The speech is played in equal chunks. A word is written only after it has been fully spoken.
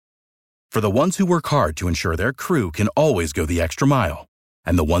For the ones who work hard to ensure their crew can always go the extra mile,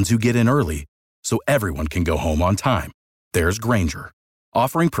 and the ones who get in early so everyone can go home on time, there's Grainger,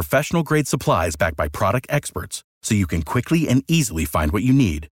 offering professional-grade supplies backed by product experts so you can quickly and easily find what you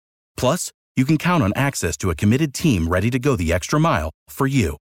need. Plus, you can count on access to a committed team ready to go the extra mile for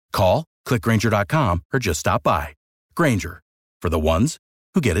you. Call, click Grainger.com, or just stop by. Grainger, for the ones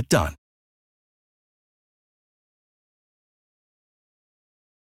who get it done.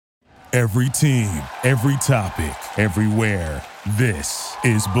 Every team, every topic, everywhere. This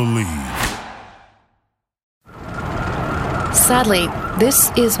is Believe. Sadly,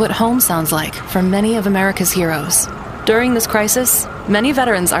 this is what home sounds like for many of America's heroes. During this crisis, many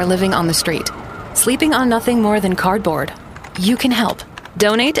veterans are living on the street, sleeping on nothing more than cardboard. You can help.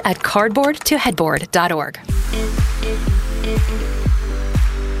 Donate at cardboardtoheadboard.org.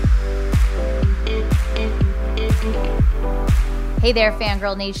 Hey there,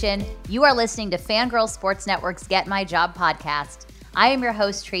 Fangirl Nation. You are listening to Fangirl Sports Network's Get My Job podcast. I am your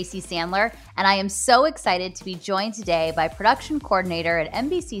host, Tracy Sandler, and I am so excited to be joined today by production coordinator at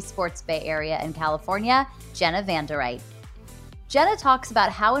NBC Sports Bay Area in California, Jenna Vanderright. Jenna talks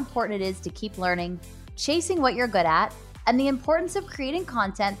about how important it is to keep learning, chasing what you're good at, and the importance of creating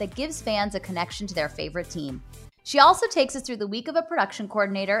content that gives fans a connection to their favorite team. She also takes us through the week of a production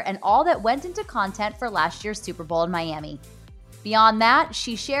coordinator and all that went into content for last year's Super Bowl in Miami. Beyond that,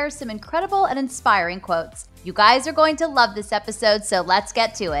 she shares some incredible and inspiring quotes. You guys are going to love this episode, so let's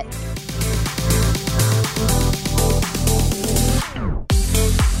get to it.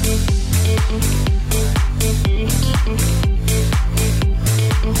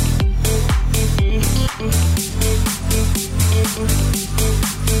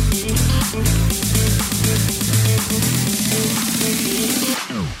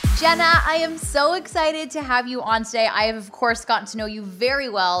 Jenna, I am so excited to have you on today. I have, of course, gotten to know you very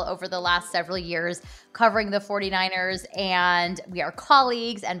well over the last several years covering the 49ers, and we are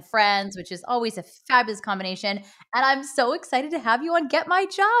colleagues and friends, which is always a fabulous combination. And I'm so excited to have you on Get My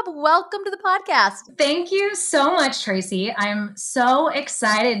Job. Welcome to the podcast. Thank you so much, Tracy. I'm so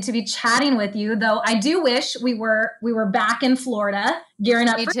excited to be chatting with you, though I do wish we were back in Florida gearing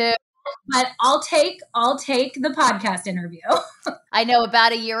up. Me too. But I'll take the podcast interview. I know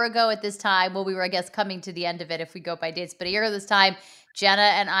about a year ago at this time, well, we were, I guess, coming to the end of it if we go by dates, but a year ago this time, Jenna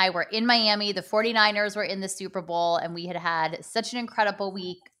and I were in Miami. The 49ers were in the Super Bowl, and we had such an incredible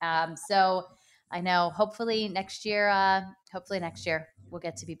week. So I know, hopefully next year we'll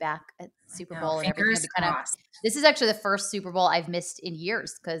get to be back at Super Bowl and everything. This is actually the first Super Bowl I've missed in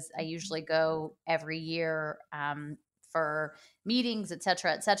years because I usually go every year for meetings, et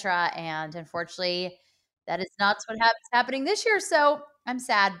cetera, and unfortunately, that is not what's happening this year. So I'm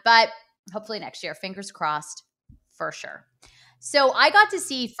sad, but hopefully next year, fingers crossed for sure. So I got to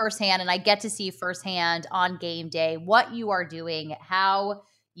see firsthand, and I get to see firsthand on game day what you are doing, how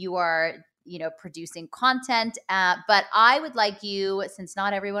you are, producing content. But I would like you, since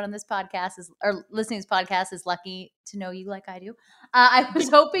not everyone on this podcast or listening to this podcast is lucky to know you like I do. I was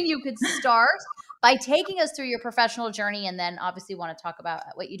hoping you could start by taking us through your professional journey, and then obviously want to talk about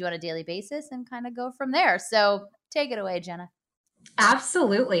what you do on a daily basis and kind of go from there. So take it away, Jenna.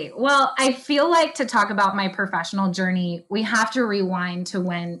 Absolutely. Well, I feel like to talk about my professional journey, we have to rewind to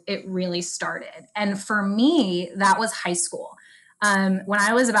when it really started. And for me, that was high school. When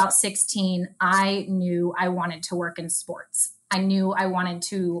I was about 16, I knew I wanted to work in sports. I knew I wanted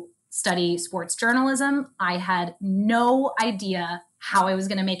to study sports journalism. I had no idea how I was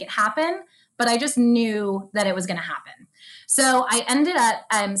going to make it happen, but I just knew that it was going to happen. So I ended up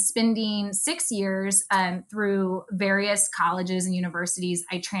spending 6 years through various colleges and universities.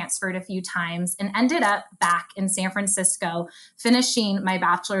 I transferred a few times and ended up back in San Francisco, finishing my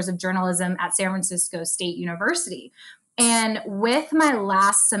bachelor's of journalism at San Francisco State University. And with my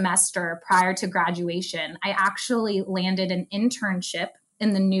last semester prior to graduation, I actually landed an internship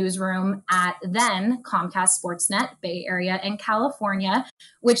in the newsroom at then Comcast Sportsnet Bay Area in California,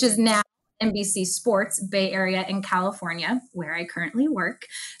 which is now NBC Sports Bay Area in California, where I currently work.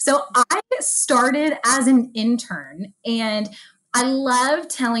 So I started as an intern, and I love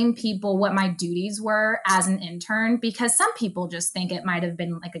telling people what my duties were as an intern because some people just think it might have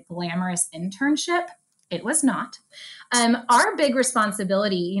been like a glamorous internship. It was not. Our big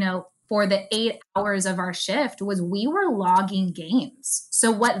responsibility, for the 8 hours of our shift was we were logging games. So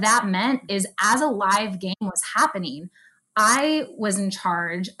what that meant is as a live game was happening, I was in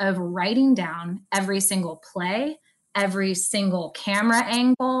charge of writing down every single play, every single camera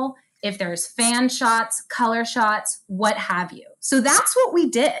angle, if there's fan shots, color shots, what have you. So that's what we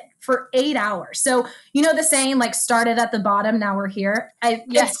did for 8 hours. So, the saying, like, started at the bottom, now we're here.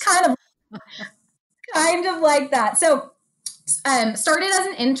 Yes. It's kind of Kind of like that. So started as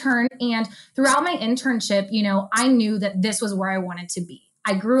an intern, and throughout my internship, I knew that this was where I wanted to be.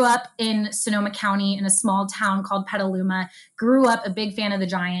 I grew up in Sonoma County in a small town called Petaluma, grew up a big fan of the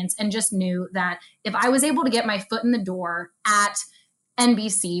Giants, and just knew that if I was able to get my foot in the door at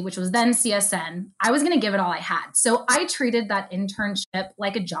NBC, which was then CSN, I was going to give it all I had. So I treated that internship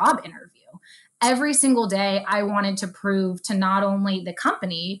like a job interview. Every single day, I wanted to prove to not only the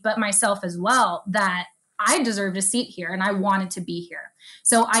company, but myself as well, that I deserved a seat here and I wanted to be here.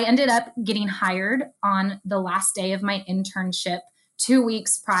 So I ended up getting hired on the last day of my internship 2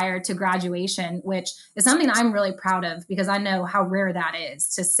 weeks prior to graduation, which is something I'm really proud of because I know how rare that is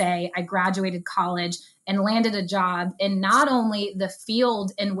to say I graduated college and landed a job in not only the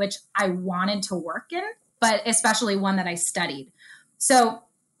field in which I wanted to work in, but especially one that I studied. So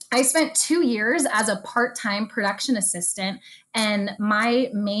I spent 2 years as a part-time production assistant, and my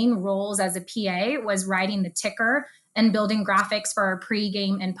main roles as a PA was writing the ticker and building graphics for our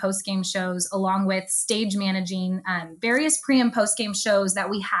pre-game and post-game shows, along with stage managing various pre- and post-game shows that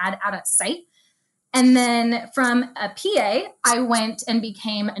we had out at site. And then from a PA, I went and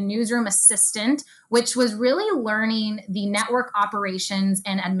became a newsroom assistant, which was really learning the network operations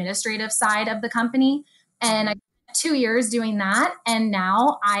and administrative side of the company. And I 2 years doing that. And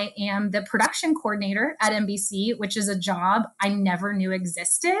now I am the production coordinator at NBC, which is a job I never knew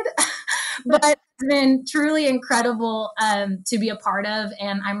existed, but it's been truly incredible to be a part of.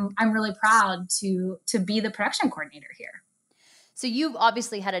 And I'm really proud to be the production coordinator here. So you've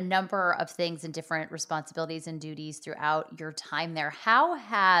obviously had a number of things and different responsibilities and duties throughout your time there. How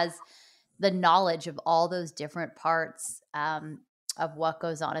has the knowledge of all those different parts of what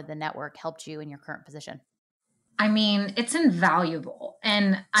goes on at the network helped you in your current position? I mean, it's invaluable.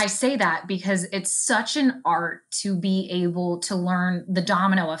 And I say that because it's such an art to be able to learn the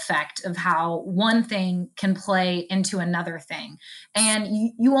domino effect of how one thing can play into another thing. And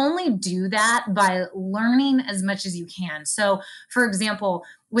you only do that by learning as much as you can. So, for example,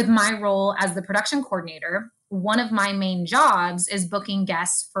 with my role as the production coordinator, one of my main jobs is booking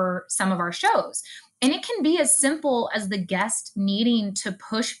guests for some of our shows. And it can be as simple as the guest needing to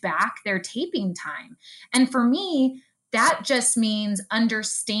push back their taping time. And for me, that just means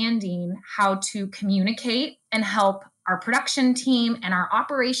understanding how to communicate and help our production team and our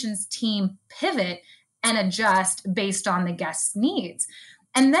operations team pivot and adjust based on the guest's needs.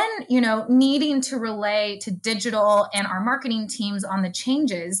 And then, needing to relay to digital and our marketing teams on the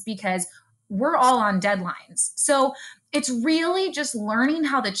changes because we're all on deadlines. So it's really just learning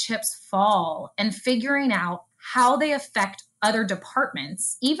how the chips fall and figuring out how they affect other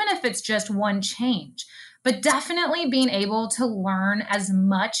departments, even if it's just one change. But definitely being able to learn as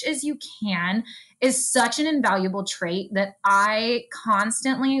much as you can is such an invaluable trait that I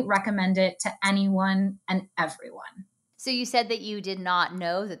constantly recommend it to anyone and everyone. So you said that you did not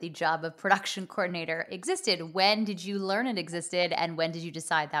know that the job of production coordinator existed. When did you learn it existed, and when did you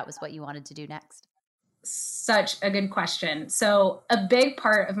decide that was what you wanted to do next? Such a good question. So a big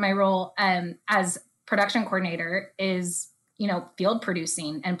part of my role as production coordinator is, field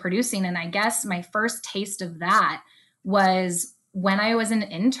producing and producing. And I guess my first taste of that was when I was an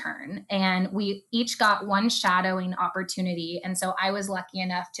intern, and we each got one shadowing opportunity. And so I was lucky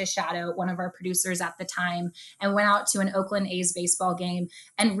enough to shadow one of our producers at the time and went out to an Oakland A's baseball game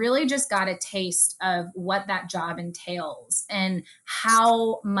and really just got a taste of what that job entails and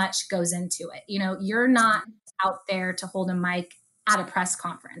how much goes into it. You're not out there to hold a mic at a press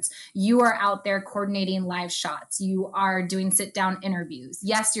conference. You are out there coordinating live shots. You are doing sit-down interviews.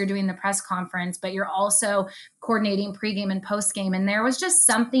 Yes, you're doing the press conference, but you're also coordinating pregame and postgame. And there was just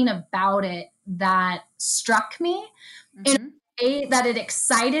something about it that struck me in a way that it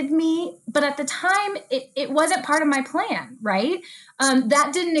excited me. But at the time, it wasn't part of my plan, right?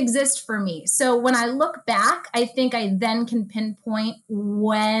 That didn't exist for me. So when I look back, I think I then can pinpoint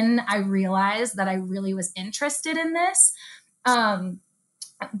when I realized that I really was interested in this.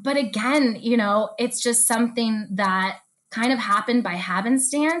 But again, it's just something that kind of happened by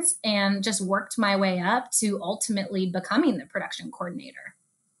happenstance and just worked my way up to ultimately becoming the production coordinator.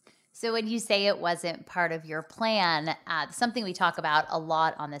 So when you say it wasn't part of your plan, something we talk about a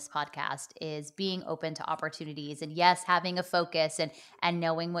lot on this podcast is being open to opportunities, and yes, having a focus and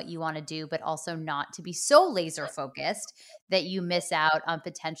knowing what you want to do, but also not to be so laser focused that you miss out on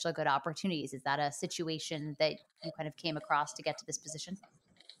potential good opportunities. Is that a situation that you kind of came across to get to this position?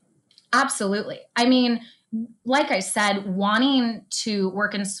 Absolutely. I mean, like I said, wanting to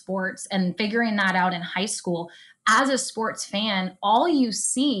work in sports and figuring that out in high school, as a sports fan, all you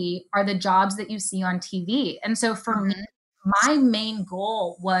see are the jobs that you see on TV. And so for me, my main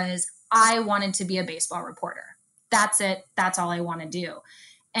goal was I wanted to be a baseball reporter. That's it. That's all I want to do.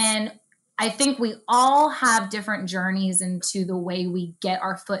 And I think we all have different journeys into the way we get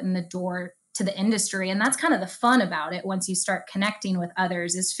our foot in the door to the industry. And that's kind of the fun about it. Once you start connecting with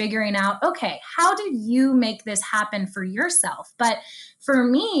others, is figuring out, okay, how did you make this happen for yourself? But for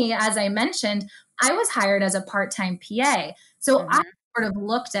me, as I mentioned, I was hired as a part-time PA. So I sort of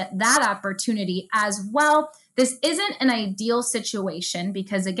looked at that opportunity as, well, this isn't an ideal situation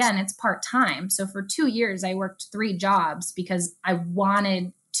because, again, it's part-time. So for 2 years, I worked 3 jobs because I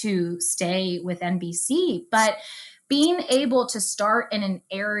wanted to stay with NBC. But being able to start in an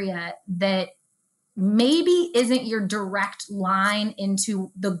area that maybe isn't your direct line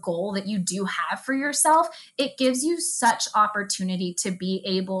into the goal that you do have for yourself, it gives you such opportunity to be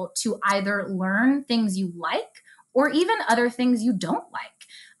able to either learn things you like or even other things you don't like.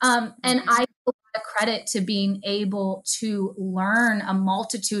 And I give a lot of credit to being able to learn a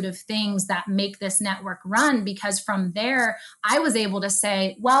multitude of things that make this network run, because from there, I was able to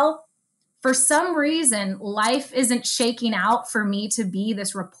say, well, for some reason, life isn't shaking out for me to be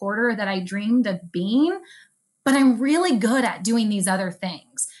this reporter that I dreamed of being, but I'm really good at doing these other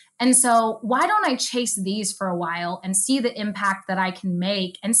things. And so why don't I chase these for a while and see the impact that I can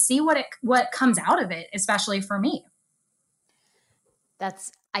make and see what comes out of it, especially for me.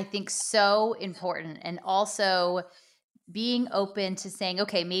 That's, I think, so important. And also being open to saying,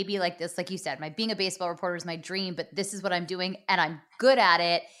 okay, maybe like this, like you said, being a baseball reporter is my dream, but this is what I'm doing and I'm good at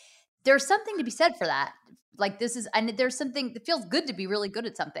it. There's something to be said for that. Like and there's something that feels good to be really good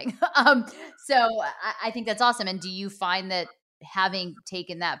at something. So I think that's awesome. And do you find that having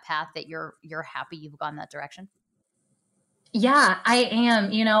taken that path that you're happy you've gone that direction? Yeah, I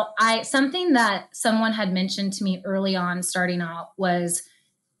am. Something that someone had mentioned to me early on starting out was,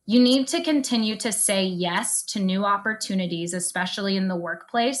 you need to continue to say yes to new opportunities, especially in the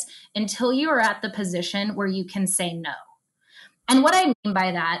workplace, until you are at the position where you can say no. And what I mean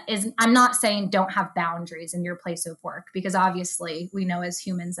by that is, I'm not saying don't have boundaries in your place of work, because obviously we know as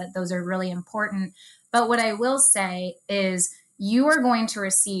humans that those are really important. But what I will say is, you are going to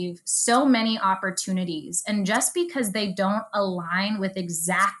receive so many opportunities. And just because they don't align with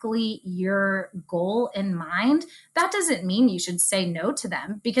exactly your goal in mind, that doesn't mean you should say no to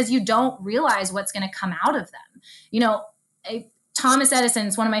them, because you don't realize what's going to come out of them. Thomas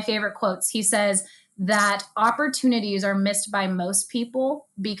Edison's one of my favorite quotes. He says that opportunities are missed by most people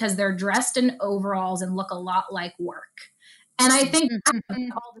because they're dressed in overalls and look a lot like work. And I think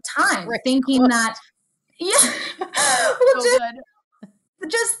all the time, thinking that,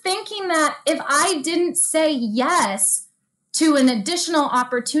 just thinking that if I didn't say yes to an additional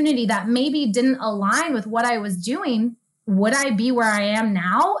opportunity that maybe didn't align with what I was doing, would I be where I am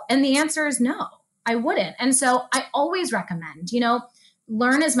now? And the answer is no, I wouldn't. And so I always recommend,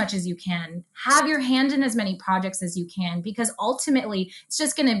 learn as much as you can, have your hand in as many projects as you can, because ultimately it's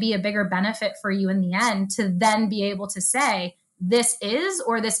just going to be a bigger benefit for you in the end to then be able to say, this is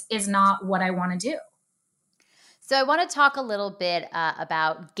or this is not what I want to do. So I want to talk a little bit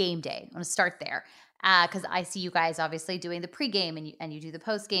about game day. I want to start there because I see you guys obviously doing the pregame and you do the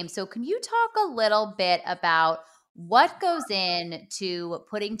postgame. So can you talk a little bit about what goes into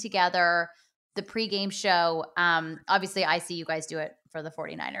putting together the pregame show? Obviously, I see you guys do it for the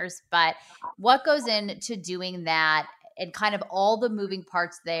 49ers, but what goes into doing that and kind of all the moving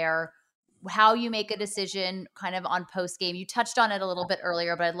parts there, how you make a decision kind of on post game? You touched on it a little bit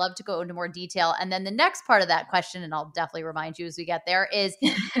earlier, but I'd love to go into more detail. And then the next part of that question, and I'll definitely remind you as we get there, is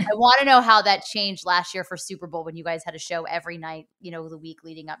I want to know how that changed last year for Super Bowl when you guys had a show every night, the week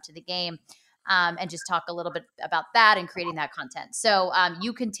leading up to the game, and just talk a little bit about that and creating that content. So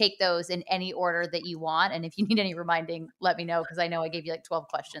you can take those in any order that you want. And if you need any reminding, let me know, because I know I gave you like 12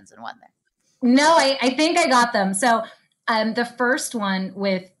 questions in one there. No, I think I got them. So the first one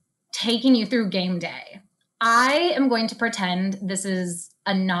with taking you through game day. I am going to pretend this is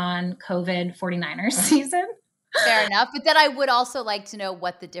a non-COVID 49ers season. Fair enough. But then I would also like to know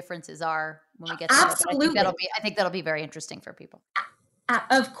what the differences are when we get to Absolutely. it. I think that'll be very interesting for people.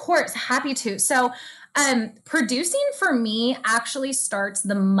 Of course, happy to. So producing for me actually starts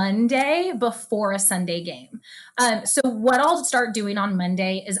the Monday before a Sunday game. So what I'll start doing on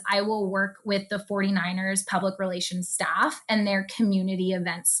Monday is I will work with the 49ers public relations staff and their community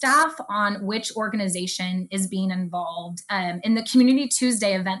event staff on which organization is being involved in the Community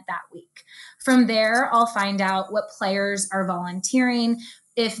Tuesday event that week. From there, I'll find out what players are volunteering,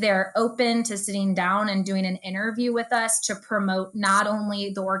 if they're open to sitting down and doing an interview with us to promote not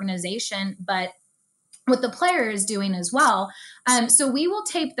only the organization, but what the player is doing as well. So we will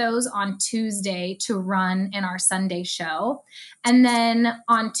tape those on Tuesday to run in our Sunday show. And then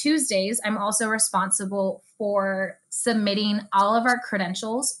on Tuesdays, I'm also responsible for submitting all of our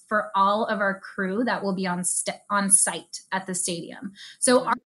credentials for all of our crew that will be on site at the stadium. So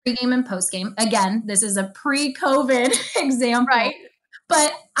our pregame and postgame, again, this is a pre-COVID example. Right.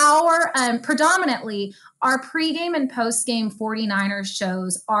 But our predominantly our pregame and postgame 49ers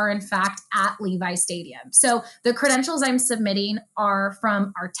shows are in fact at Levi Stadium. So the credentials I'm submitting are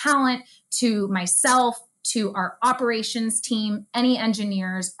from our talent to myself to our operations team, any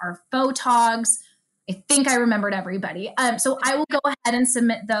engineers, our photogs. I think I remembered everybody. So I will go ahead and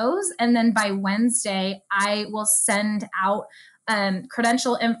submit those. And then by Wednesday, I will send out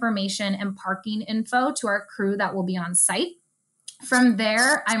credential information and parking info to our crew that will be on site. From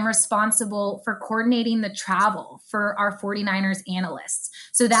there, I'm responsible for coordinating the travel for our 49ers analysts.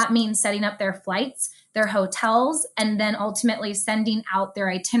 So that means setting up their flights, their hotels, and then ultimately sending out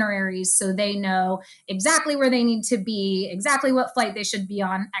their itineraries so they know exactly where they need to be, exactly what flight they should be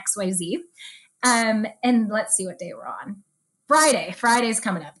on, XYZ. And let's see what day we're on. Friday's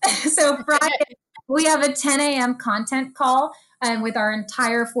coming up. So Friday, we have a 10 a.m. content call with our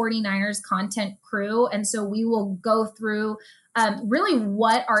entire 49ers content crew. And so we will go through really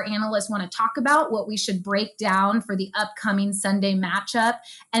what our analysts want to talk about, what we should break down for the upcoming Sunday matchup,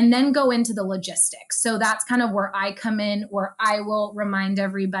 and then go into the logistics. So that's kind of where I come in, where I will remind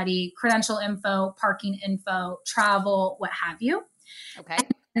everybody credential info, parking info, travel, what have you. Okay.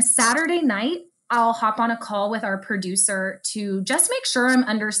 And Saturday night, I'll hop on a call with our producer to just make sure I'm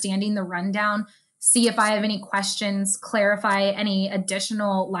understanding the rundown, see if I have any questions, clarify any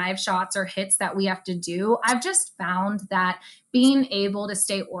additional live shots or hits that we have to do. I've just found that being able to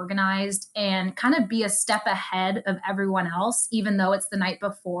stay organized and kind of be a step ahead of everyone else, even though it's the night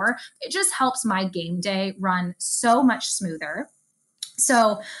before, it just helps my game day run so much smoother.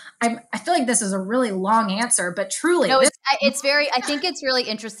 So I feel like this is a really long answer, but truly. No, I think it's really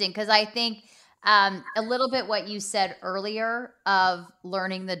interesting because I think a little bit what you said earlier of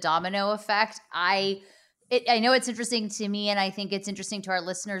learning the domino effect. I know it's interesting to me, and I think it's interesting to our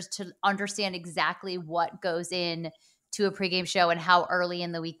listeners to understand exactly what goes in to a pregame show and how early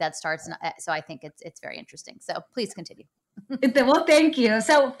in the week that starts. And so I think it's very interesting. So please continue. Well, thank you.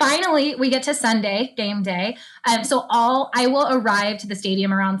 So finally, we get to Sunday, game day. So I will arrive to the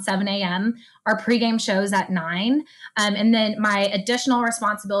stadium around 7 a.m. Our pregame show's at 9. And then my additional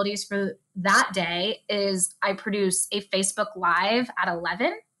responsibilities for that day is I produce a Facebook Live at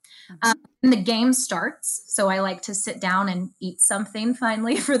 11. And the game starts. So I like to sit down and eat something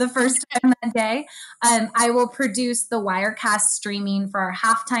finally for the first time that day. I will produce the Wirecast streaming for our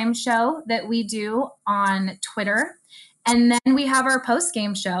halftime show that we do on Twitter. And then we have our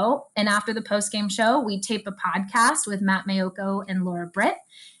post-game show. And after the post-game show, we tape a podcast with Matt Mayoko and Laura Britt.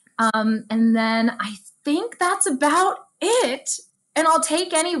 And then I think that's about it. And I'll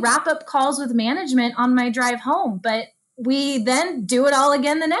take any wrap-up calls with management on my drive home. But we then do it all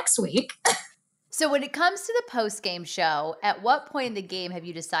again the next week. So when it comes to the post-game show, at what point in the game have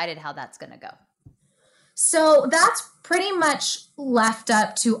you decided how that's going to go? So that's pretty much left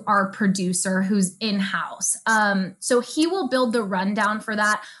up to our producer who's in-house. So he will build the rundown for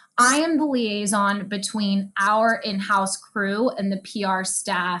that. I am the liaison between our in-house crew and the PR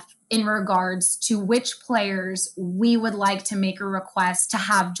staff in regards to which players we would like to make a request to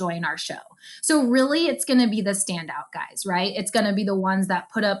have join our show. So really, it's going to be the standout guys, right? It's going to be the ones that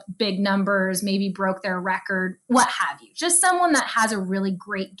put up big numbers, maybe broke their record, what have you. Just someone that has a really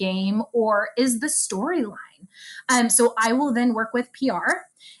great game or is the storyline. So I will then work with PR.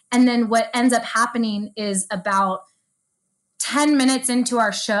 And then what ends up happening is about 10 minutes into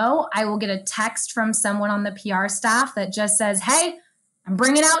our show, I will get a text from someone on the PR staff that just says, hey, I'm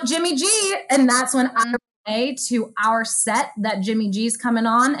bringing out Jimmy G. And that's when I relay to our set that Jimmy G's coming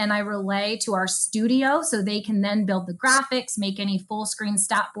on, and I relay to our studio so they can then build the graphics, make any full screen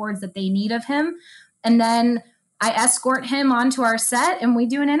stat boards that they need of him. And then I escort him onto our set and we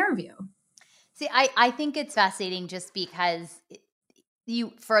do an interview. See, I think it's fascinating just because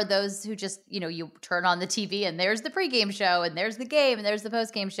for those who just, you turn on the TV and there's the pregame show and there's the game and there's the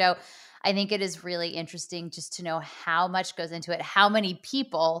postgame show. I think it is really interesting just to know how much goes into it, how many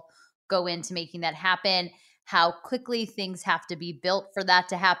people go into making that happen, how quickly things have to be built for that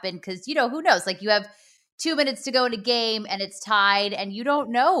to happen. Because, who knows? Like you have 2 minutes to go in a game and it's tied and you don't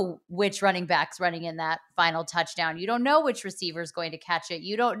know which running back's running in that final touchdown. You don't know which receiver is going to catch it.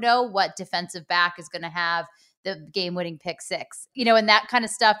 You don't know what defensive back is going to have the game-winning pick six, and that kind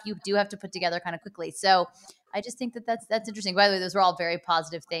of stuff you do have to put together kind of quickly. So I just think that that's interesting. By the way, those are all very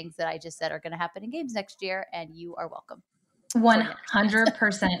positive things that I just said are going to happen in games next year, and you are welcome.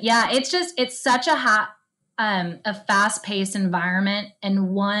 100%. Yeah, it's such a fast-paced environment, and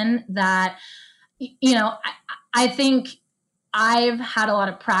one that, I think I've had a lot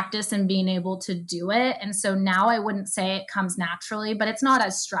of practice in being able to do it. And so now I wouldn't say it comes naturally, but it's not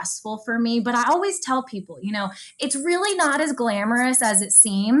as stressful for me. But I always tell people, it's really not as glamorous as it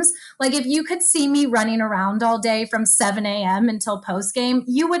seems. Like if you could see me running around all day from 7 a.m. until post game,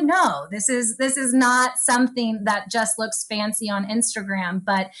 you would know this is not something that just looks fancy on Instagram,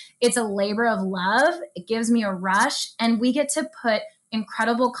 but it's a labor of love. It gives me a rush, and we get to put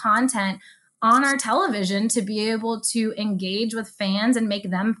incredible content on our television to be able to engage with fans and make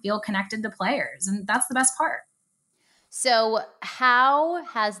them feel connected to players. And that's the best part. So how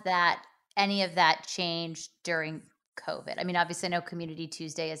has any of that changed during COVID? I mean, obviously I know Community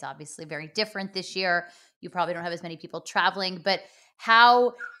Tuesday is obviously very different this year. You probably don't have as many people traveling, but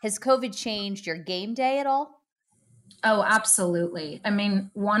how has COVID changed your game day at all? Oh, absolutely. I mean,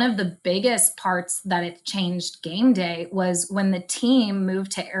 one of the biggest parts that it changed game day was when the team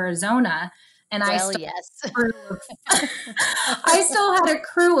moved to Arizona. And I still had a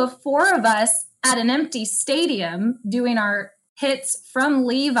crew of 4 of us at an empty stadium doing our hits from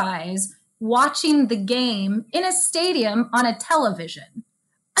Levi's, watching the game in a stadium on a television.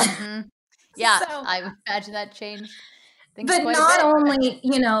 Mm-hmm. Yeah, so, I imagine that changed. But not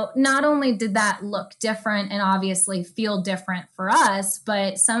only did that look different and obviously feel different for us,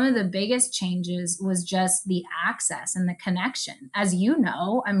 but some of the biggest changes was just the access and the connection. As you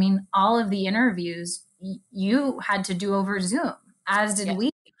know, I mean, all of the interviews you had to do over Zoom, as did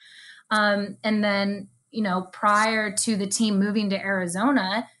we. And then, prior to the team moving to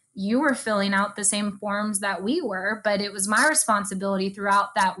Arizona, you were filling out the same forms that we were, but it was my responsibility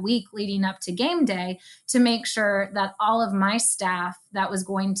throughout that week leading up to game day to make sure that all of my staff that was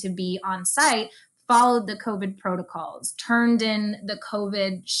going to be on site followed the COVID protocols, turned in the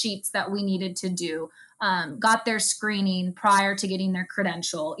COVID sheets that we needed to do, got their screening prior to getting their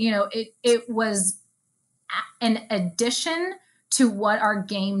credential. It was an addition to what our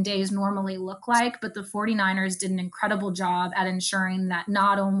game days normally look like. But the 49ers did an incredible job at ensuring that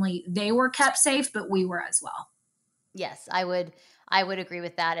not only they were kept safe, but we were as well. Yes, I would agree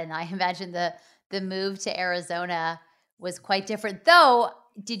with that. And I imagine the move to Arizona was quite different. Though,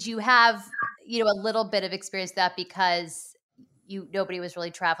 did you have, a little bit of experience that because nobody was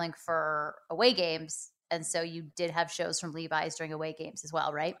really traveling for away games. And so you did have shows from Levi's during away games as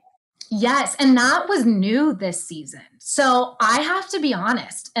well, right? Yes. And that was new this season. So I have to be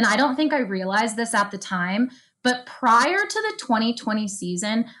honest, and I don't think I realized this at the time, but prior to the 2020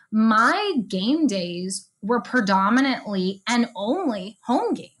 season, my game days were predominantly and only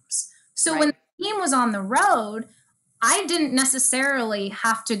home games. So when the team was on the road, I didn't necessarily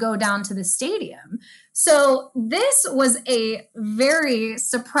have to go down to the stadium. So this was a very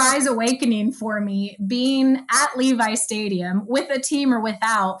surprise awakening for me, being at Levi Stadium with a team or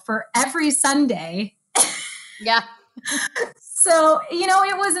without for every Sunday. Yeah. So,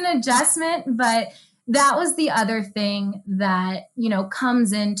 it was an adjustment, but that was the other thing that,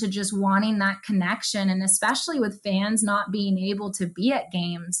 comes into just wanting that connection. And especially with fans not being able to be at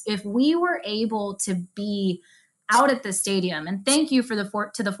games, if we were able to be out at the stadium, and thank you to the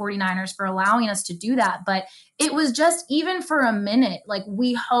 49ers for allowing us to do that. But it was just, even for a minute, like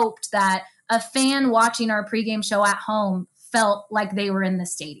we hoped that a fan watching our pregame show at home felt like they were in the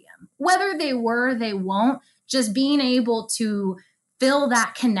stadium. Whether they were, they won't, just being able to feel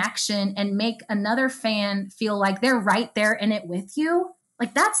that connection and make another fan feel like they're right there in it with you.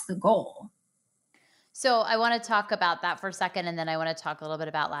 Like that's the goal. So I want to talk about that for a second. And then I want to talk a little bit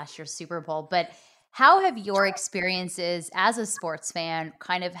about last year's Super Bowl, but how have your experiences as a sports fan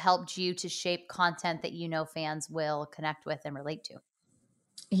kind of helped you to shape content that fans will connect with and relate to?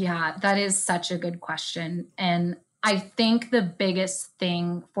 Yeah, that is such a good question. And I think the biggest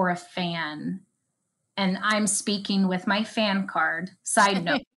thing for a fan, and I'm speaking with my fan card, side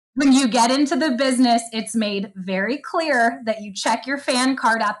note, when you get into the business, it's made very clear that you check your fan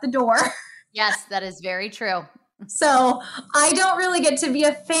card at the door. Yes, that is very true. So I don't really get to be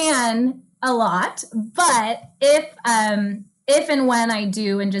a fan a lot, but if and when I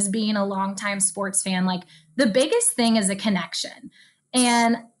do, and just being a longtime sports fan, like the biggest thing is a connection.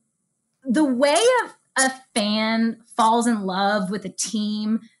 And the way a fan falls in love with a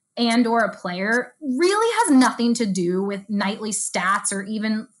team and or a player really has nothing to do with nightly stats or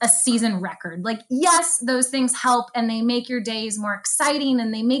even a season record. Like, yes, those things help and they make your days more exciting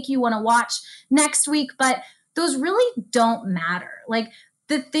and they make you want to watch next week. But those really don't matter. Like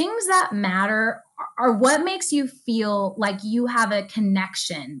the things that matter are what makes you feel like you have a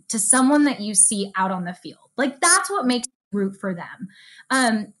connection to someone that you see out on the field. Like that's what makes you root for them.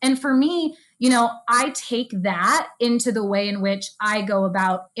 And for me, I take that into the way in which I go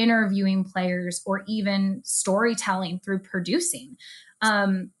about interviewing players or even storytelling through producing.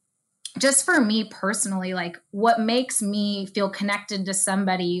 Just for me personally, like what makes me feel connected to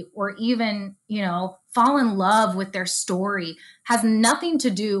somebody or even, fall in love with their story has nothing to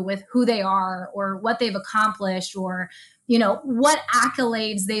do with who they are or what they've accomplished or, what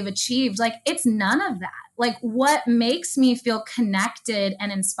accolades they've achieved. Like it's none of that. Like what makes me feel connected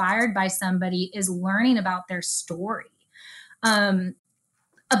and inspired by somebody is learning about their story.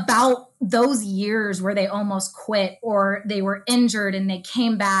 About those years where they almost quit or they were injured and they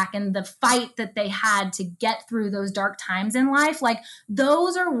came back and the fight that they had to get through those dark times in life, like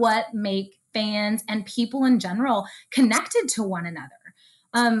those are what make fans and people in general connected to one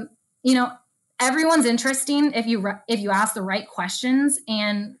another. Everyone's interesting if you ask the right questions,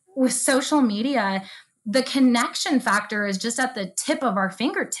 and with social media, the connection factor is just at the tip of our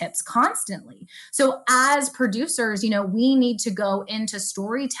fingertips constantly. So as producers, we need to go into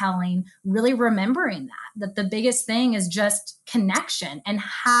storytelling really remembering that the biggest thing is just connection. And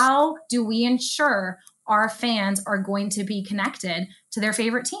how do we ensure our fans are going to be connected to their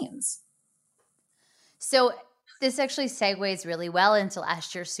favorite teams? So this actually segues really well into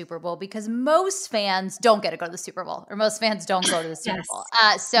last year's Super Bowl because most fans don't get to go to the Super Bowl, or most fans don't go to the Super Bowl.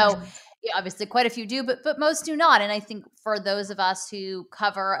 Yeah, obviously quite a few do, but most do not. And I think for those of us who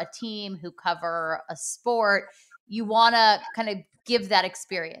cover a team, who cover a sport, you want to kind of give that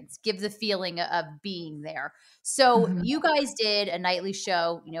experience, give the feeling of being there. So you guys did a nightly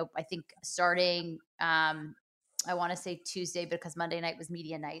show, I think starting, I want to say Tuesday because Monday night was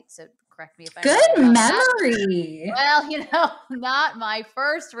media night. So correct me if I'm good memory. That. Well, not my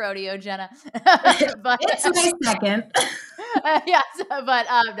first rodeo, Jenna. But it's my second. Yes, but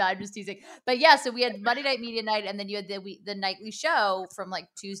no, I'm just teasing. But yeah, so we had Monday night media night, and then you had the nightly show from like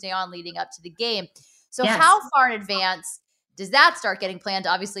Tuesday on leading up to the game. So how far in advance does that start getting planned?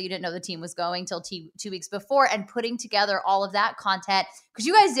 Obviously, you didn't know the team was going till 2 weeks before, and putting together all of that content, because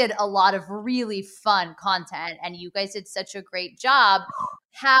you guys did a lot of really fun content, and you guys did such a great job.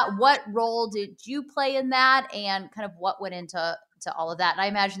 What role did you play in that, and kind of what went into all of that? And I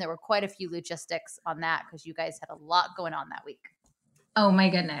imagine there were quite a few logistics on that because you guys had a lot going on that week. Oh my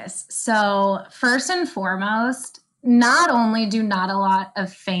goodness. So first and foremost, not only do not a lot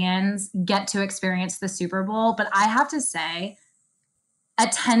of fans get to experience the Super Bowl, but I have to say,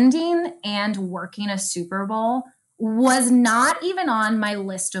 attending and working a Super Bowl was not even on my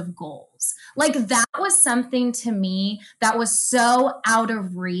list of goals. Like that was something to me that was so out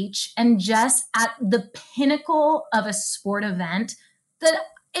of reach and just at the pinnacle of a sport event that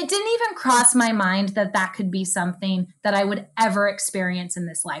it didn't even cross my mind that could be something that I would ever experience in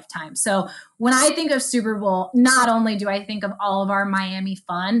this lifetime. So when I think of Super Bowl, not only do I think of all of our Miami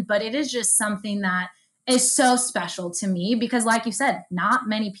fun, but it is just something that is so special to me because, like you said, not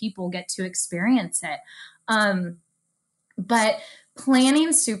many people get to experience it. But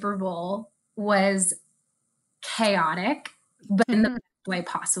planning Super Bowl was chaotic, but in the best way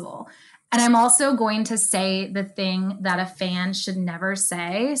possible. And I'm also going to say the thing that a fan should never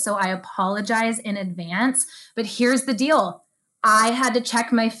say. So I apologize in advance, but here's the deal. I had to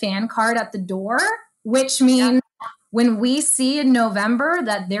check my fan card at the door, which means when we see in November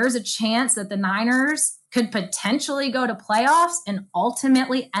that there's a chance that the Niners could potentially go to playoffs and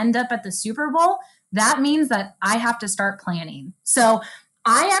ultimately end up at the Super Bowl, that means that I have to start planning. So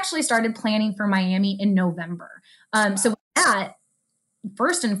I actually started planning for Miami in November. So with that,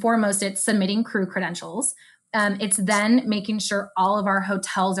 first and foremost, it's submitting crew credentials. It's then making sure all of our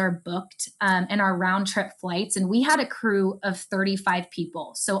hotels are booked and our round trip flights. And we had a crew of 35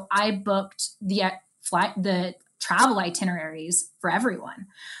 people. So I booked the travel itineraries for everyone.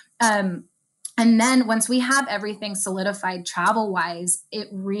 And then once we have everything solidified travel-wise, it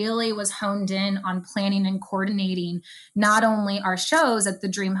really was honed in on planning and coordinating not only our shows at the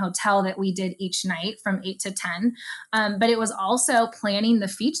Dream Hotel that we did each night from 8 to 10, but it was also planning the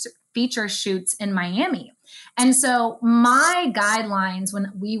feature shoots in Miami. And so my guidelines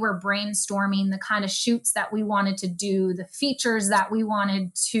when we were brainstorming the kind of shoots that we wanted to do, the features that we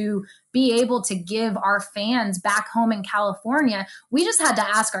wanted to be able to give our fans back home in California, we just had to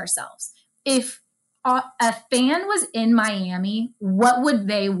ask ourselves, if a fan was in Miami, what would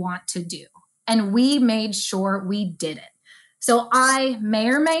they want to do? And we made sure we did it. So I may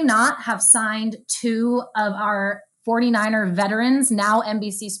or may not have signed 2 of our 49er veterans, now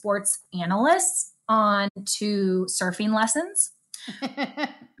NBC Sports analysts, on to surfing lessons.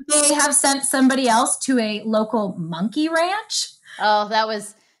 They have sent somebody else to a local monkey ranch. Oh, that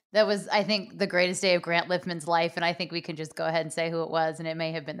was, I think, the greatest day of Grant Liffman's life. And I think we can just go ahead and say who it was. And it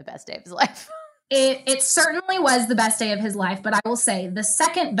may have been the best day of his life. It certainly was the best day of his life, but I will say the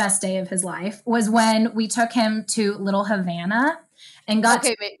second best day of his life was when we took him to Little Havana and got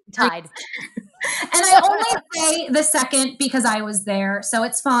tied. And I only say the second because I was there, so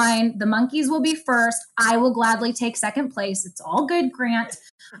it's fine. The monkeys will be first. I will gladly take second place. It's all good, Grant.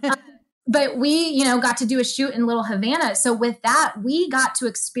 But we, got to do a shoot in Little Havana. So with that, we got to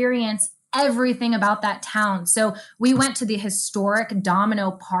experience everything about that town. So we went to the historic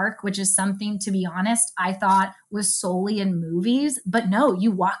Domino Park, which is something, to be honest, I thought was solely in movies. But no,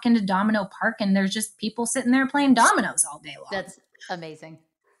 you walk into Domino Park and there's just people sitting there playing dominoes all day long. That's amazing.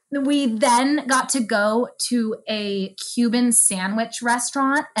 We then got to go to a Cuban sandwich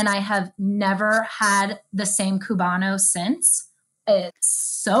restaurant, and I have never had the same Cubano since. It's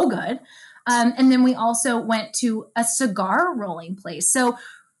so good. And then we also went to a cigar rolling place. So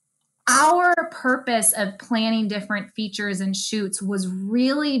our purpose of planning different features and shoots was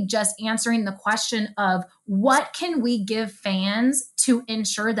really just answering the question of what can we give fans to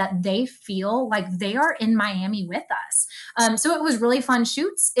ensure that they feel like they are in Miami with us. So it was really fun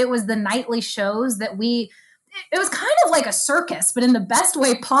shoots. It was the nightly shows that it was kind of like a circus, but in the best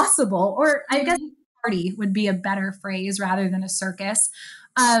way possible, or I guess party would be a better phrase rather than a circus.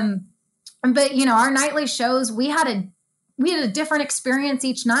 But our nightly shows, we had a different experience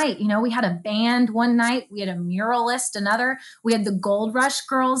each night. We had a band one night, we had a muralist another, we had the Gold Rush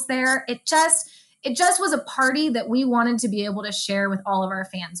girls there. It just was a party that we wanted to be able to share with all of our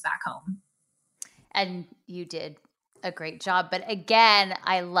fans back home. And you did a great job. But again,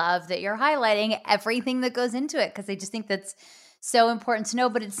 I love that you're highlighting everything that goes into it, because I just think that's so important to know.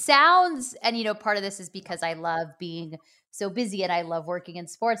 But it sounds, and part of this is because I love being so busy and I love working in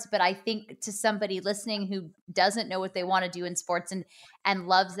sports. But I think to somebody listening who doesn't know what they want to do in sports and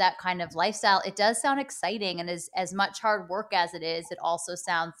loves that kind of lifestyle, it does sound exciting. And as much hard work as it is, it also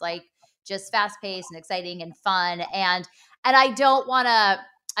sounds like just fast paced and exciting and fun. And I don't want to,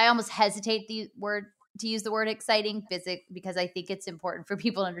 I almost hesitate to use the word exciting because I think it's important for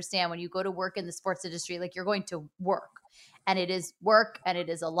people to understand when you go to work in the sports industry, like you're going to work, and it is work and it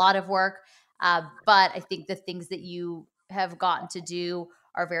is a lot of work. But I think the things that you have gotten to do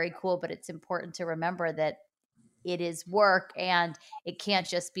are very cool, but it's important to remember that it is work and it can't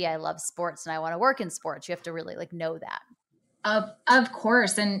just be, I love sports and I want to work in sports. You have to really know that. Of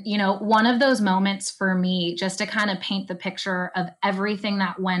course. And, one of those moments for me, just to kind of paint the picture of everything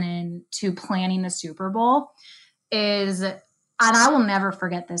that went into planning the Super Bowl is, and I will never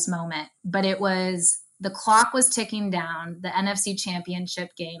forget this moment, but it was, the clock was ticking down, the NFC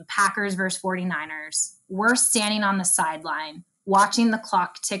Championship game, Packers versus 49ers. We're standing on the sideline, watching the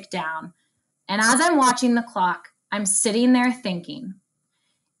clock tick down. And as I'm watching the clock, I'm sitting there thinking,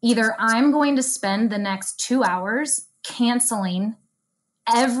 either I'm going to spend the next 2 hours canceling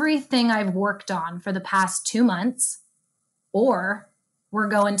everything I've worked on for the past 2 months, or we're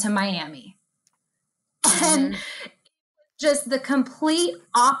going to Miami. And just the complete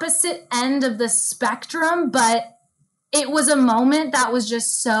opposite end of the spectrum, but it was a moment that was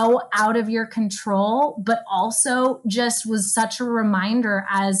just so out of your control, but also just was such a reminder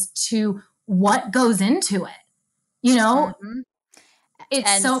as to what goes into it.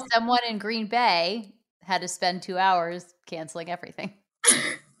 It's someone in Green Bay had to spend 2 hours canceling everything.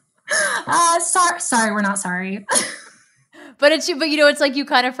 Sorry, we're not sorry. But it's like you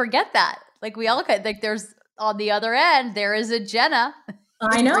kind of forget that. Like we all there's on the other end, there is a Jenna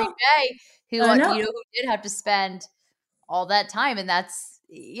in Green Bay who did have to spend all that time, and that's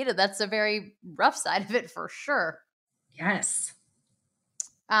a very rough side of it for sure. Yes.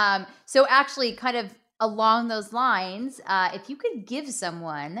 So actually, kind of along those lines, if you could give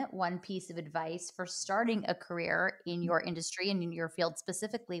someone one piece of advice for starting a career in your industry and in your field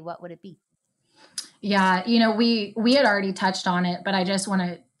specifically, what would it be? Yeah, we had already touched on it, but I just want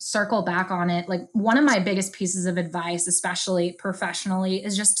to circle back on it. Like, one of my biggest pieces of advice, especially professionally,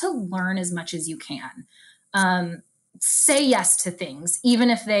 is just to learn as much as you can. Say yes to things, even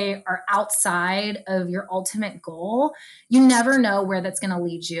if they are outside of your ultimate goal. You never know where that's going to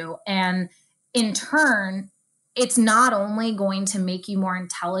lead you. And in turn, it's not only going to make you more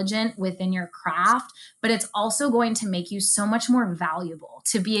intelligent within your craft, but it's also going to make you so much more valuable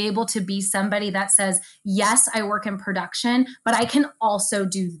to be able to be somebody that says, yes, I work in production, but I can also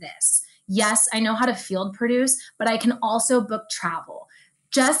do this. Yes, I know how to field produce, but I can also book travel.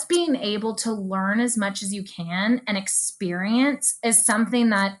 Just being able to learn as much as you can and experience is something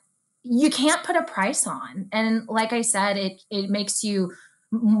that you can't put a price on. And like I said, it makes you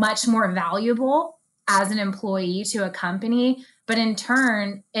much more valuable as an employee to a company. But in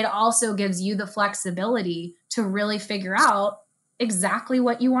turn, it also gives you the flexibility to really figure out exactly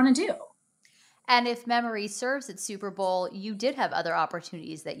what you want to do. And if memory serves at Super Bowl, you did have other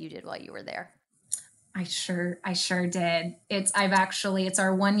opportunities that you did while you were there. I sure did. It's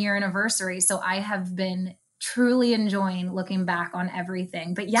our 1 year anniversary. So I have been truly enjoying looking back on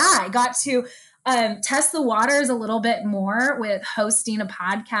everything. But yeah, I got to test the waters a little bit more with hosting a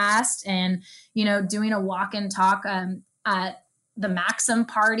podcast and, doing a walk and talk at the Maxim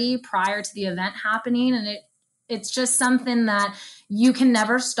party prior to the event happening. And it's just something that you can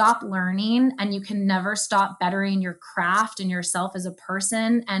never stop learning, and you can never stop bettering your craft and yourself as a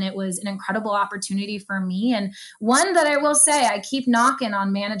person. And it was an incredible opportunity for me. And one that I will say, I keep knocking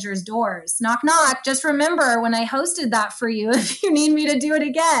on managers' doors. Knock, knock. Just remember when I hosted that for you, if you need me to do it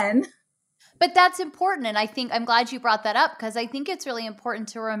again. But that's important. And I think I'm glad you brought that up, because I think it's really important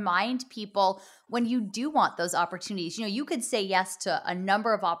to remind people when you do want those opportunities. You could say yes to a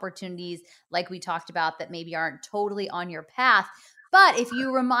number of opportunities like we talked about that maybe aren't totally on your path. But if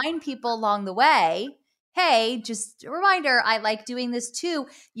you remind people along the way, hey, just a reminder, I like doing this too,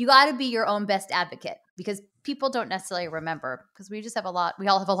 you got to be your own best advocate, because people don't necessarily remember, because we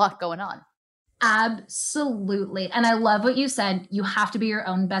all have a lot going on. Absolutely. And I love what you said. You have to be your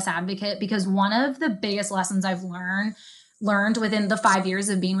own best advocate, because one of the biggest lessons I've learned within the 5 years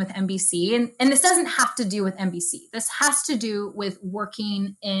of being with NBC, and this doesn't have to do with NBC. This has to do with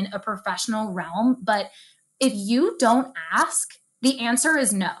working in a professional realm. But if you don't ask, the answer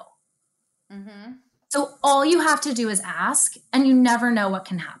is no. Mm-hmm. So all you have to do is ask, and you never know what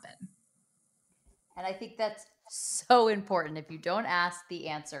can happen. And I think that's so important. If you don't ask, the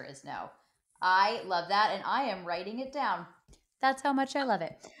answer is no. I love that, and I am writing it down. That's how much I love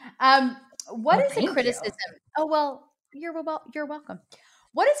it. What is a criticism? Oh, well, you're welcome.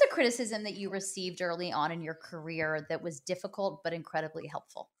 What is a criticism that you received early on in your career that was difficult but incredibly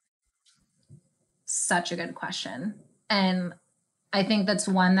helpful? Such a good question. And I think that's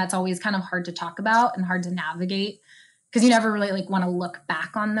one that's always kind of hard to talk about and hard to navigate, because you never really want to look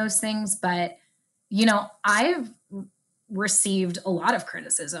back on those things. But, I've received a lot of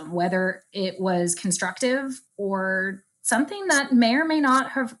criticism, whether it was constructive or something that may or may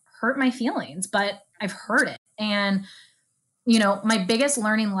not have hurt my feelings, but I've heard it. And, my biggest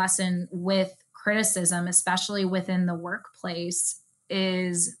learning lesson with criticism, especially within the workplace,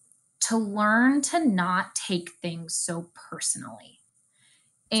 is to learn to not take things so personally.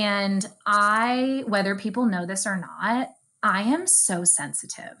 And whether people know this or not, I am so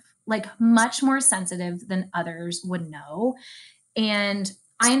sensitive, much more sensitive than others would know. And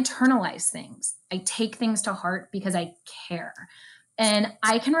I internalize things. I take things to heart because I care. And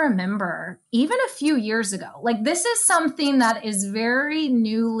I can remember even a few years ago, this is something that is very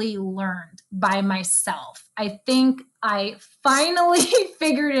newly learned by myself. I think I finally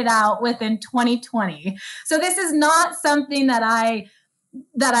figured it out within 2020. So this is not something that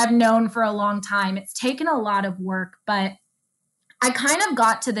I've known for a long time. It's taken a lot of work, but I kind of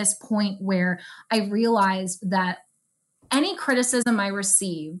got to this point where I realized that any criticism I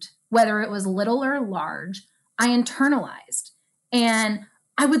received, whether it was little or large, I internalized, and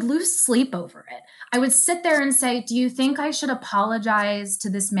I would lose sleep over it. I would sit there and say, do you think I should apologize to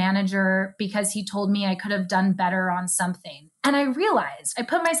this manager because he told me I could have done better on something? And I realized, I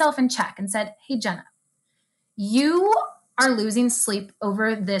put myself in check and said, hey, Jenna, you are losing sleep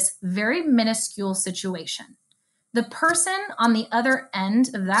over this very minuscule situation. The person on the other end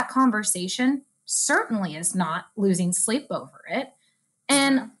of that conversation certainly is not losing sleep over it.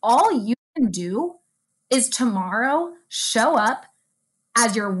 And all you can do is tomorrow show up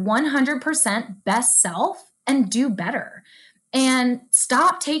as your 100% best self and do better. And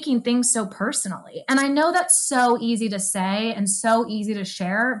stop taking things so personally. And I know that's so easy to say and so easy to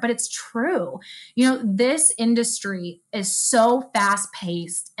share, but it's true. This industry is so fast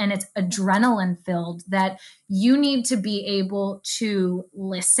paced and it's adrenaline filled that you need to be able to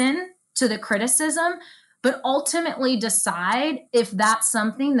listen to the criticism, but ultimately decide if that's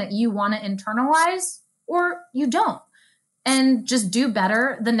something that you want to internalize or you don't, and just do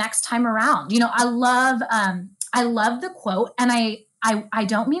better the next time around. I love the quote, and I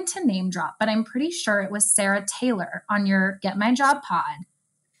don't mean to name drop, but I'm pretty sure it was Sarah Taylor on your Get My Job pod.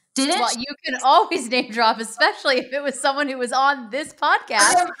 Well, you can always name drop, especially if it was someone who was on this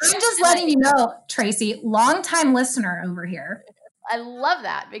podcast. I'm just letting you know, Tracy, longtime listener over here. I love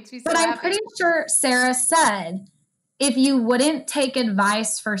that. Makes me so happy. But I'm pretty sure Sarah said, if you wouldn't take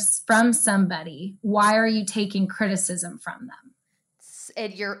advice from somebody, why are you taking criticism from them?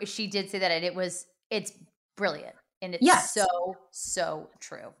 she did say that, and it's brilliant, and it's Yes. so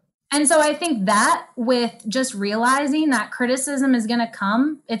true. And so I think that with just realizing that criticism is going to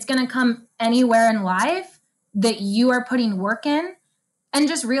come, it's going to come anywhere in life that you are putting work in, and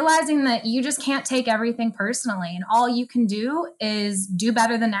just realizing that you just can't take everything personally. And all you can do is do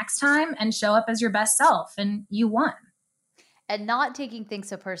better the next time and show up as your best self, and you won. And not taking things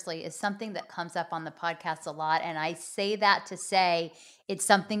so personally is something that comes up on the podcast a lot. And I say that to say it's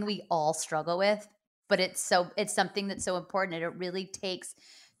something we all struggle with, but it's something that's so important, and it really takes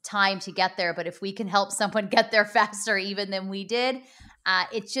time to get there. But if we can help someone get there faster even than we did,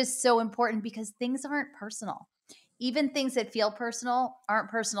 it's just so important, because things aren't personal. Even things that feel personal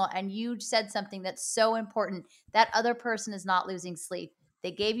aren't personal. And you said something that's so important. That other person is not losing sleep. They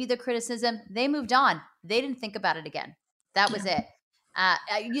gave you the criticism. They moved on. They didn't think about it again. That was it.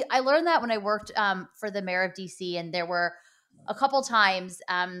 I learned that when I worked for the mayor of DC, and there were a couple times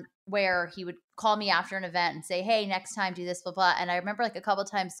where he would call me after an event and say, hey, next time do this, blah, blah. And I remember like a couple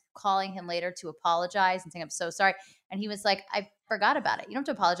times calling him later to apologize and saying, I'm so sorry. And he was like, I forgot about it. You don't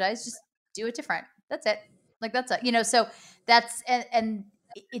have to apologize. Just do it different. That's it. Like that's it. So that's, and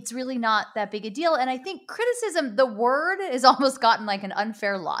it's really not that big a deal. And I think criticism, the word has almost gotten like an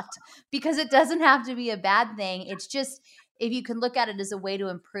unfair lot, because it doesn't have to be a bad thing. It's just, if you can look at it as a way to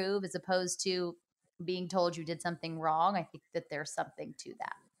improve as opposed to being told you did something wrong, I think that there's something to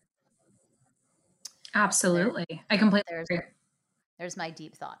that. Absolutely. I completely agree. There's my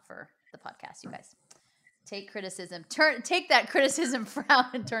deep thought for the podcast, you guys. Take criticism, take that criticism frown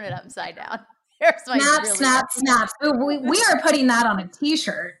and turn it upside down. Here's my snap. We are putting that on a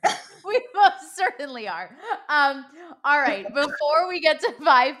t-shirt. We most certainly are. All right. Before we get to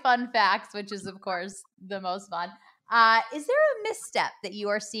 5 fun facts, which is, of course, the most fun, is there a misstep that you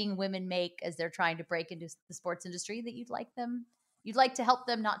are seeing women make as they're trying to break into the sports industry that you'd like to help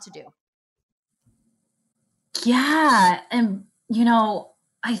them not to do? Yeah. And,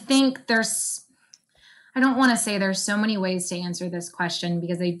 I think I don't want to say there's so many ways to answer this question,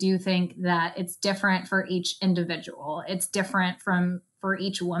 because I do think that it's different for each individual. It's different for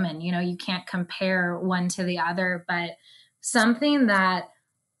each woman. You can't compare one to the other, but something that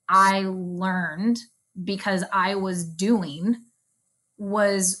I learned because I was doing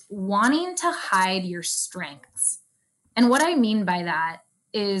was wanting to hide your strengths. And what I mean by that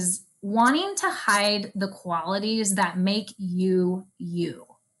is wanting to hide the qualities that make you,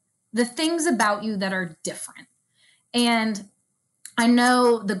 the things about you that are different. And I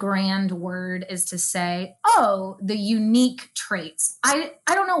know the grand word is to say, oh, the unique traits. I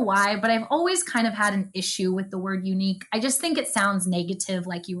don't know why, but I've always kind of had an issue with the word unique. I just think it sounds negative,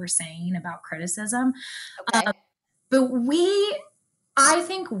 like you were saying about criticism. Okay. But I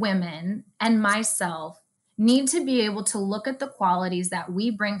think women and myself need to be able to look at the qualities that we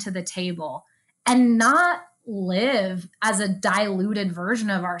bring to the table and not live as a diluted version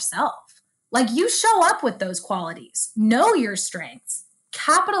of ourselves. Like, you show up with those qualities, know your strengths,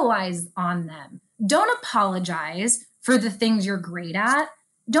 capitalize on them. Don't apologize for the things you're great at.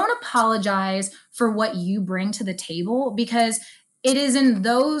 Don't apologize for what you bring to the table, because it is in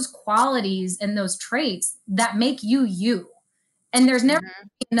those qualities and those traits that make you. And there's never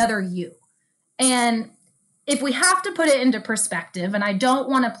another you. And if we have to put it into perspective, and I don't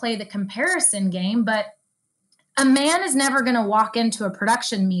want to play the comparison game, but a man is never going to walk into a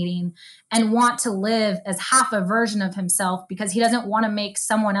production meeting and want to live as half a version of himself because he doesn't want to make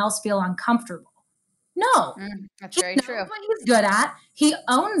someone else feel uncomfortable. No, that's very true. What he's good at, he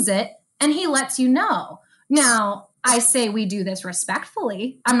owns it, and he lets you know. Now, I say we do this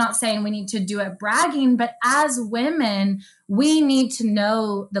respectfully. I'm not saying we need to do it bragging, but as women, we need to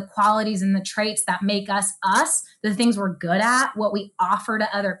know the qualities and the traits that make us, the things we're good at, what we offer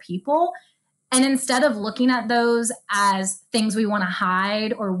to other people. And instead of looking at those as things we want to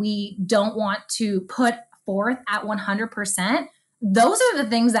hide or we don't want to put forth at 100%, those are the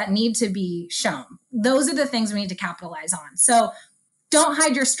things that need to be shown. Those are the things we need to capitalize on. So don't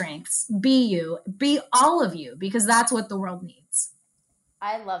hide your strengths. Be you. Be all of you, because that's what the world needs.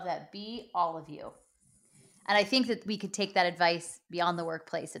 I love that. Be all of you. And I think that we could take that advice beyond the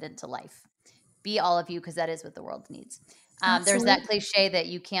workplace and into life. Be all of you, because that is what the world needs. There's that cliche that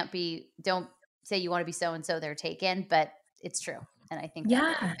you can't be, don't say you want to be so-and-so, they're taken, but it's true. And I think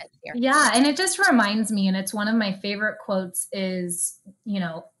Yeah. And it just reminds me, and it's one of my favorite quotes is,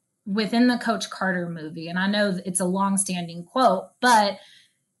 within the Coach Carter movie. And I know it's a long-standing quote, but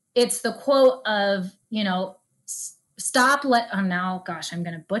it's the quote of, I'm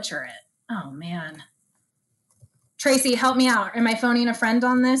going to butcher it. Oh man. Tracy, help me out. Am I phoning a friend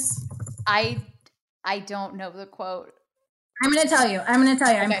on this? I don't know the quote. I'm going to tell you.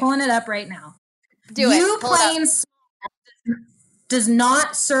 Okay. I'm pulling it up right now. Do it. You Pull it up. playing small does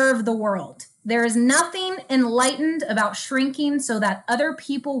not serve the world. There is nothing enlightened about shrinking so that other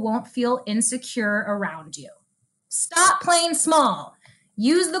people won't feel insecure around you. Stop playing small.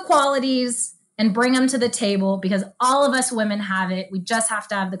 Use the qualities and bring them to the table because all of us women have it. We just have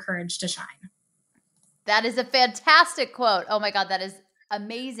to have the courage to shine. That is a fantastic quote. Oh my God, that is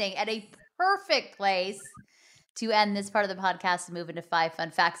amazing. And a perfect place to end this part of the podcast and move into 5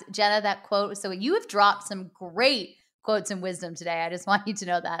 fun facts. Jenna, that quote, so you have dropped some great quotes and wisdom today. I just want you to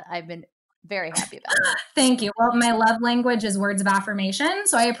know that. I've been very happy about it. Thank you. Well, my love language is words of affirmation,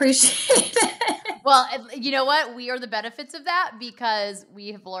 so I appreciate it. Well, you know what? We are the benefits of that because we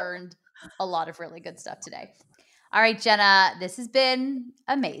have learned a lot of really good stuff today. All right, Jenna, this has been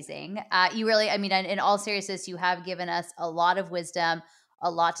amazing. You really, I mean, in all seriousness, you have given us a lot of wisdom, a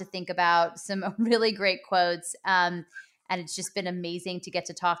lot to think about, some really great quotes. And it's just been amazing to get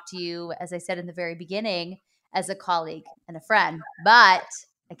to talk to you, as I said in the very beginning, as a colleague and a friend. But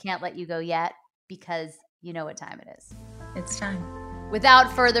I can't let you go yet because you know what time it is. It's time.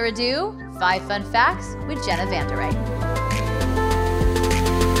 Without further ado, 5 fun facts with Jenna Vanderwey.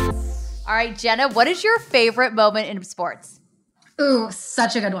 All right, Jenna, what is your favorite moment in sports? Ooh,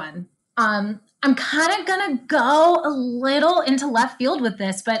 such a good one. I'm kind of going to go a little into left field with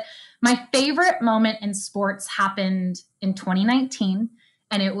this, but my favorite moment in sports happened in 2019,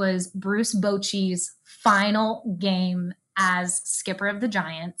 and it was Bruce Bochy's final game as skipper of the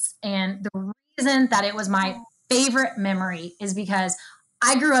Giants. And the reason that it was my favorite memory is because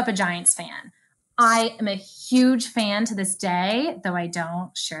I grew up a Giants fan. I am a huge fan to this day, though I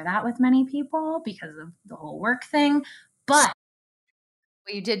don't share that with many people because of the whole work thing. But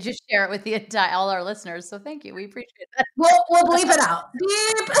well, you did just share it with all our listeners, so thank you. We appreciate that. We'll bleep it out.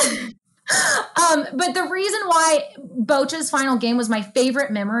 Beep. But the reason why Bochy's final game was my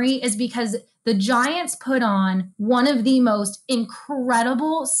favorite memory is because the Giants put on one of the most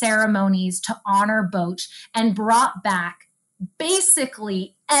incredible ceremonies to honor Bochy and brought back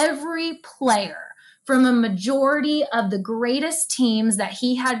basically every player from a majority of the greatest teams that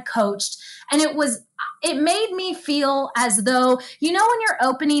he had coached. And it made me feel as though, you know, when you're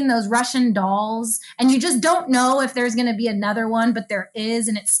opening those Russian dolls and you just don't know if there's going to be another one, but there is,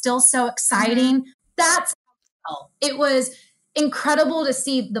 and it's still so exciting. Mm-hmm. That's how it was incredible to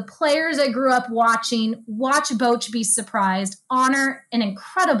see the players I grew up watch Bochy be surprised, honor an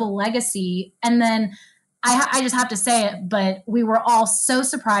incredible legacy. And then I just have to say it, but we were all so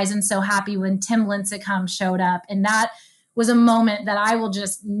surprised and so happy when Tim Lincecum showed up. And that was a moment that I will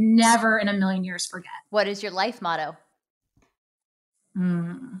just never in a million years forget. What is your life motto?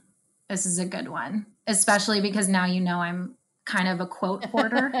 This is a good one, especially because now you know I'm kind of a quote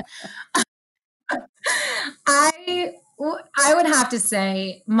hoarder. I would have to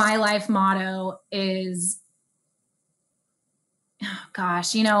say my life motto is,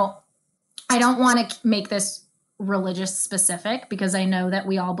 gosh, you know, I don't want to make this religious specific because I know that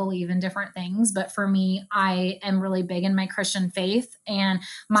we all believe in different things. But for me, I am really big in my Christian faith. And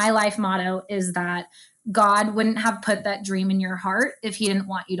my life motto is that God wouldn't have put that dream in your heart if he didn't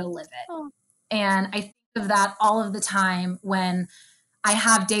want you to live it. Oh. And I think of that all of the time when I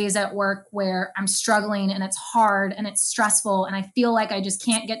have days at work where I'm struggling and it's hard and it's stressful and I feel like I just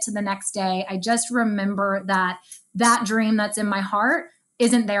can't get to the next day. I just remember that dream that's in my heart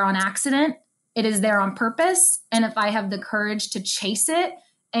isn't there on accident. It is there on purpose. And if I have the courage to chase it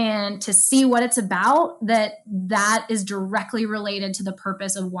and to see what it's about, that is directly related to the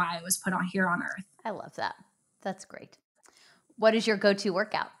purpose of why I was put on here on earth. I love that. That's great. What is your go-to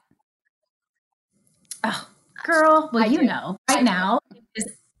workout? Oh, girl, well, you know, right now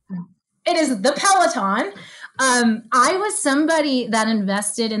it is the Peloton. I was somebody that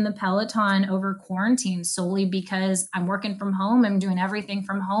invested in the Peloton over quarantine solely because I'm working from home. I'm doing everything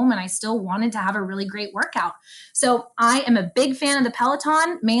from home and I still wanted to have a really great workout. So I am a big fan of the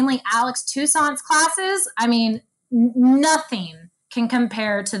Peloton, mainly Alex Toussaint's classes. I mean, nothing can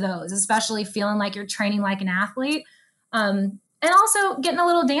compare to those, especially feeling like you're training like an athlete. And also getting a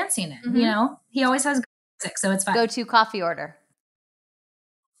little dancing in, you know, he always has good music, so it's fun. Go-to coffee order.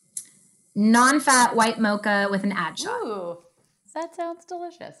 Non-fat white mocha with an ad shot. Ooh, that sounds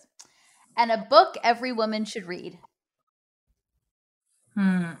delicious. And a book every woman should read.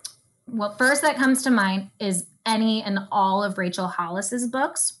 Well, first that comes to mind is any and all of Rachel Hollis's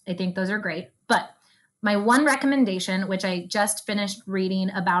books. I think those are great. But my one recommendation, which I just finished reading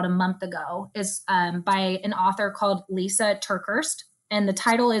about a month ago, is by an author called Lisa TerKeurst. And the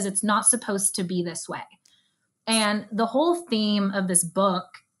title is It's Not Supposed to Be This Way. And the whole theme of this book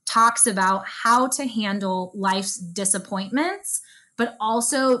talks about how to handle life's disappointments, but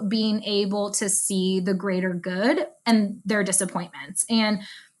also being able to see the greater good and their disappointments. And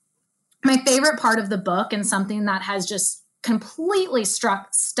my favorite part of the book, and something that has just completely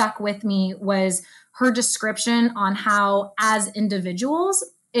stuck with me, was her description on how, as individuals,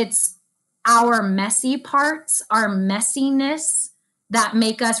 it's our messy parts, our messiness, that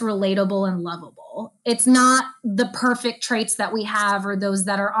make us relatable and lovable. It's not the perfect traits that we have or those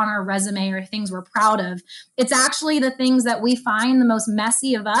that are on our resume or things we're proud of. It's actually the things that we find the most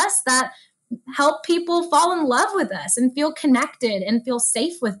messy of us that help people fall in love with us and feel connected and feel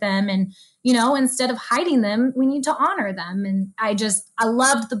safe with them. And, you know, instead of hiding them, we need to honor them. And I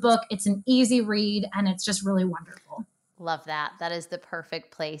loved the book. It's an easy read and it's just really wonderful. Love that. That is the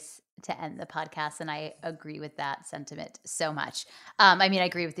perfect place to end the podcast. And I agree with that sentiment so much. I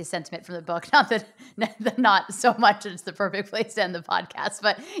agree with the sentiment from the book, not so much it's the perfect place to end the podcast,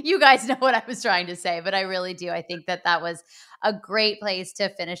 but you guys know what I was trying to say, but I really do. I think that was a great place to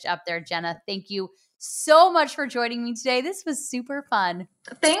finish up there. Jenna, thank you so much for joining me today. This was super fun.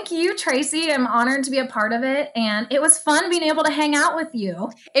 Thank you, Tracy. I'm honored to be a part of it. And it was fun being able to hang out with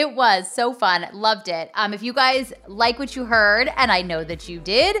you. It was so fun. Loved it. If you guys like what you heard, and I know that you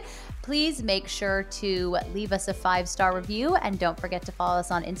did, please make sure to leave us a 5-star review. And don't forget to follow us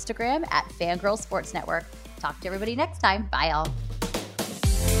on Instagram at Fangirl Sports Network. Talk to everybody next time. Bye, y'all.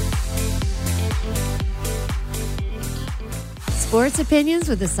 Sports opinions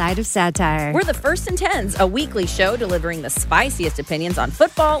with a side of satire. We're the First and Tens, a weekly show delivering the spiciest opinions on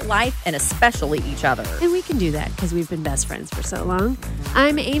football, life, and especially each other. And we can do that because we've been best friends for so long.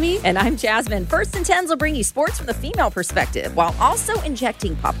 I'm Amy. And I'm Jasmine. First and Tens will bring you sports from the female perspective while also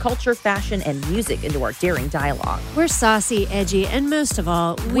injecting pop culture, fashion, and music into our daring dialogue. We're saucy, edgy, and most of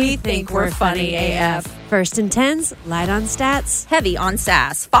all, we think we're funny AF. First and Tens, light on stats, heavy on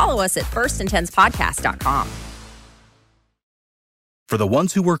sass. Follow us at firstandtenspodcast.com. For the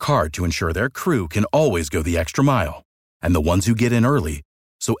ones who work hard to ensure their crew can always go the extra mile, and the ones who get in early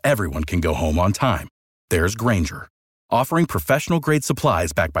so everyone can go home on time, there's Grainger, offering professional-grade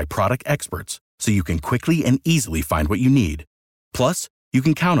supplies backed by product experts so you can quickly and easily find what you need. Plus, you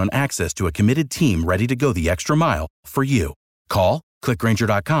can count on access to a committed team ready to go the extra mile for you. Call, click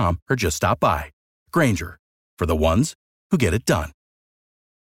Grainger.com, or just stop by. Grainger, for the ones who get it done.